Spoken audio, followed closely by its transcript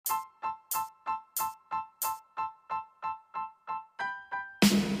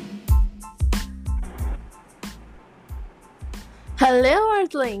Hello,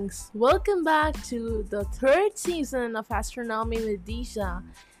 Earthlings! Welcome back to the third season of Astronomy with Disha.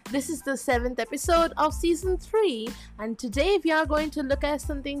 This is the seventh episode of season 3, and today we are going to look at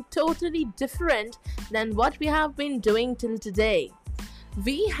something totally different than what we have been doing till today.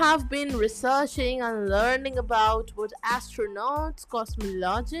 We have been researching and learning about what astronauts,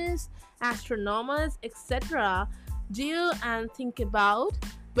 cosmologists, astronomers, etc. do and think about,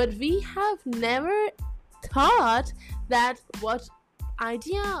 but we have never thought that what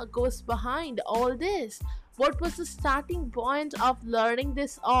idea goes behind all this. What was the starting point of learning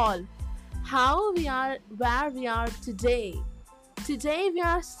this all? How we are where we are today. Today we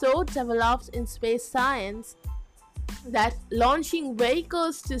are so developed in space science that launching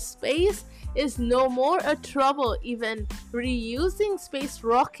vehicles to space is no more a trouble. Even reusing space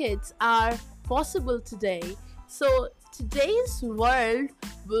rockets are possible today. So today's world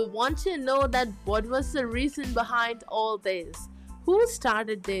will want to know that what was the reason behind all this. Who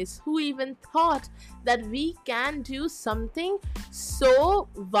started this? Who even thought that we can do something so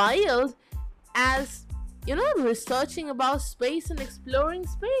wild as researching about space and exploring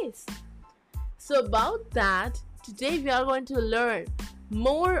space? So about that, today we are going to learn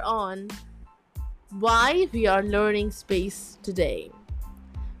more on why we are learning space today.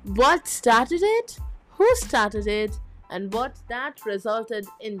 What started it? Who started it? And what that resulted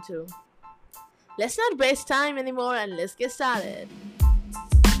into. Let's not waste time anymore and let's get started.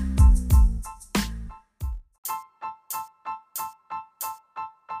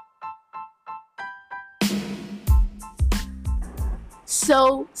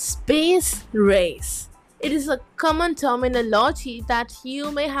 So, space race. It is a common terminology that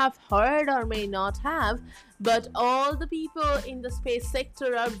you may have heard or may not have, but all the people in the space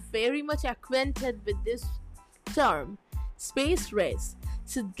sector are very much acquainted with this term, space race.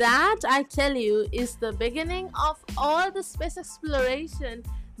 So that, I tell you, is the beginning of all the space exploration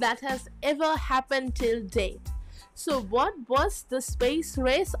that has ever happened till date. So what was the space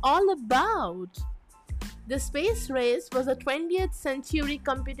race all about? The space race was a 20th century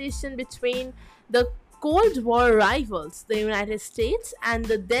competition between the Cold War rivals, the United States and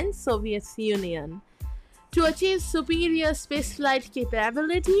the then Soviet Union. To achieve superior spaceflight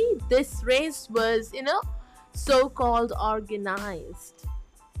capability, this race was, so-called organized.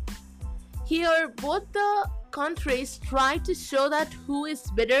 Here, both the countries tried to show that who is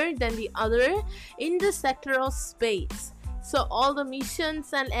better than the other in the sector of space. So all the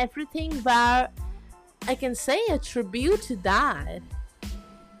missions and everything were, I can say, a tribute to that.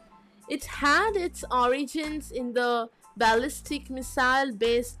 It had its origins in the ballistic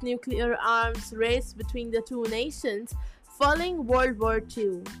missile-based nuclear arms race between the two nations following World War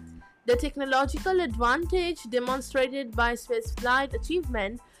II. The technological advantage demonstrated by spaceflight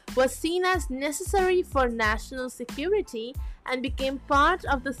achievement was seen as necessary for national security and became part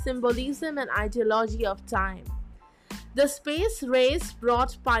of the symbolism and ideology of time. The space race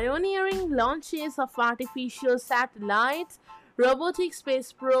brought pioneering launches of artificial satellites, robotic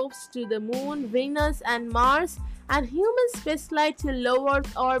space probes to the Moon, Venus, and Mars, and human spaceflight to low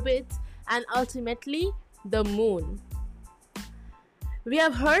Earth orbits, and ultimately the Moon. We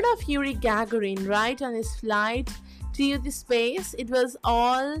have heard of Yuri Gagarin, right, on his flight to the space. It was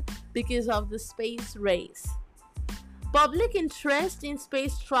all because of the space race. Public interest in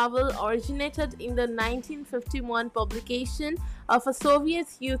space travel originated in the 1951 publication of a Soviet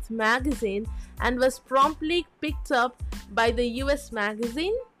youth magazine and was promptly picked up by the US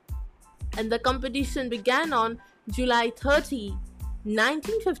magazine, and the competition began on July 30,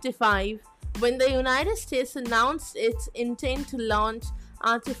 1955, when the United States announced its intent to launch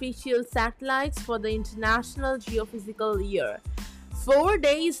artificial satellites for the International Geophysical Year. 4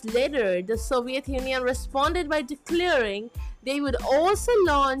 days later, the Soviet Union responded by declaring they would also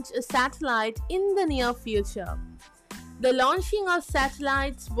launch a satellite in the near future. The launching of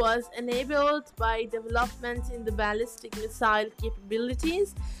satellites was enabled by developments in the ballistic missile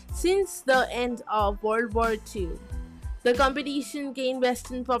capabilities since the end of World War II. The competition gained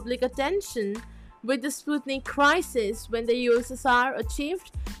Western public attention with the Sputnik crisis when the USSR achieved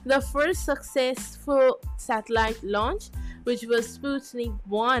the first successful satellite launch, which was Sputnik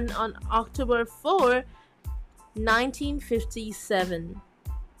 1 on October 4, 1957.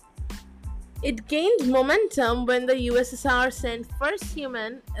 It gained momentum when the USSR sent first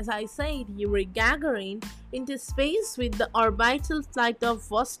human, as I said, Yuri Gagarin, into space with the orbital flight of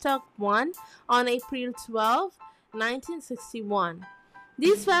Vostok 1 on April 12, 1961.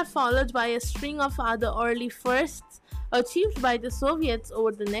 These were followed by a string of other early firsts achieved by the Soviets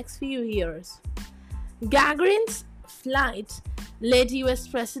over the next few years. Gagarin's flight led US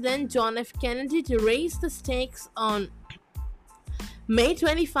President John F. Kennedy to raise the stakes on May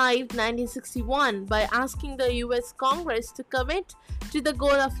 25, 1961, by asking the US Congress to commit to the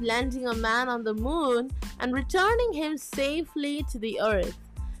goal of landing a man on the moon and returning him safely to the Earth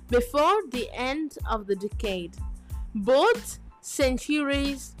before the end of the decade. Both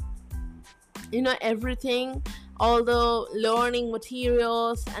centuries, everything, all the learning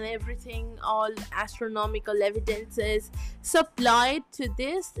materials and everything, all astronomical evidences supplied to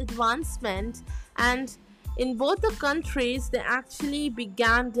this advancement, and in both the countries they actually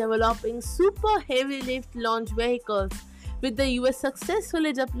began developing super heavy lift launch vehicles, with the US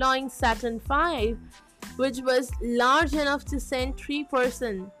successfully deploying Saturn V, which was large enough to send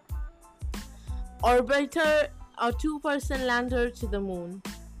 3-person orbiter or 2-person lander to the moon.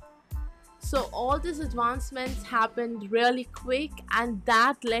 So all these advancements happened really quick, and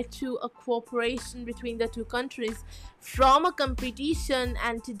that led to a cooperation between the two countries from a competition.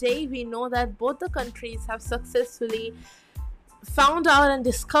 And today we know that both the countries have successfully found out and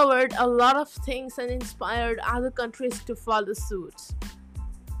discovered a lot of things and inspired other countries to follow suit.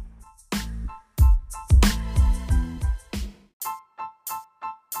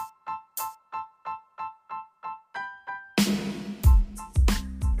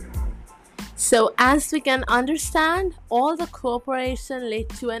 So, as we can understand, all the cooperation led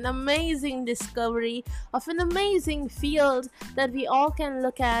to an amazing discovery of an amazing field that we all can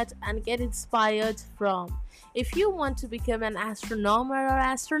look at and get inspired from. If you want to become an astronomer or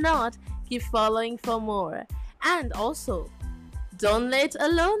astronaut, keep following for more. And also, don't let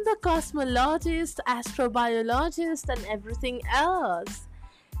alone the cosmologist, astrobiologist, and everything else.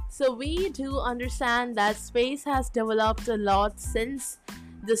 So, we do understand that space has developed a lot since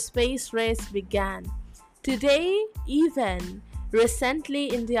the space race began. Today, even recently,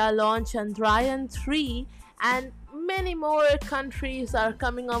 India launched Chandrayaan 3, and many more countries are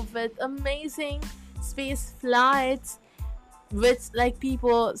coming up with amazing space flights, with like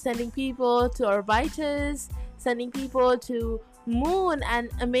people sending people to orbiters, sending people to moon,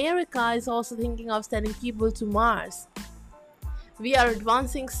 and America is also thinking of sending people to Mars. We are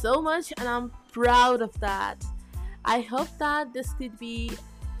advancing so much, and I'm proud of that. I hope that this could be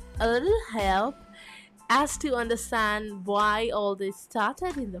a little help as to understand why all this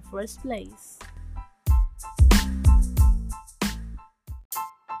started in the first place.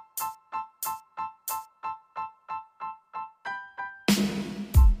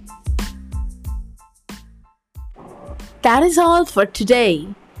 That is all for today.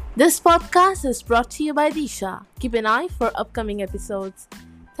 This podcast is brought to you by Disha. Keep an eye for upcoming episodes.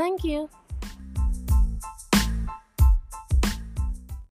 Thank you.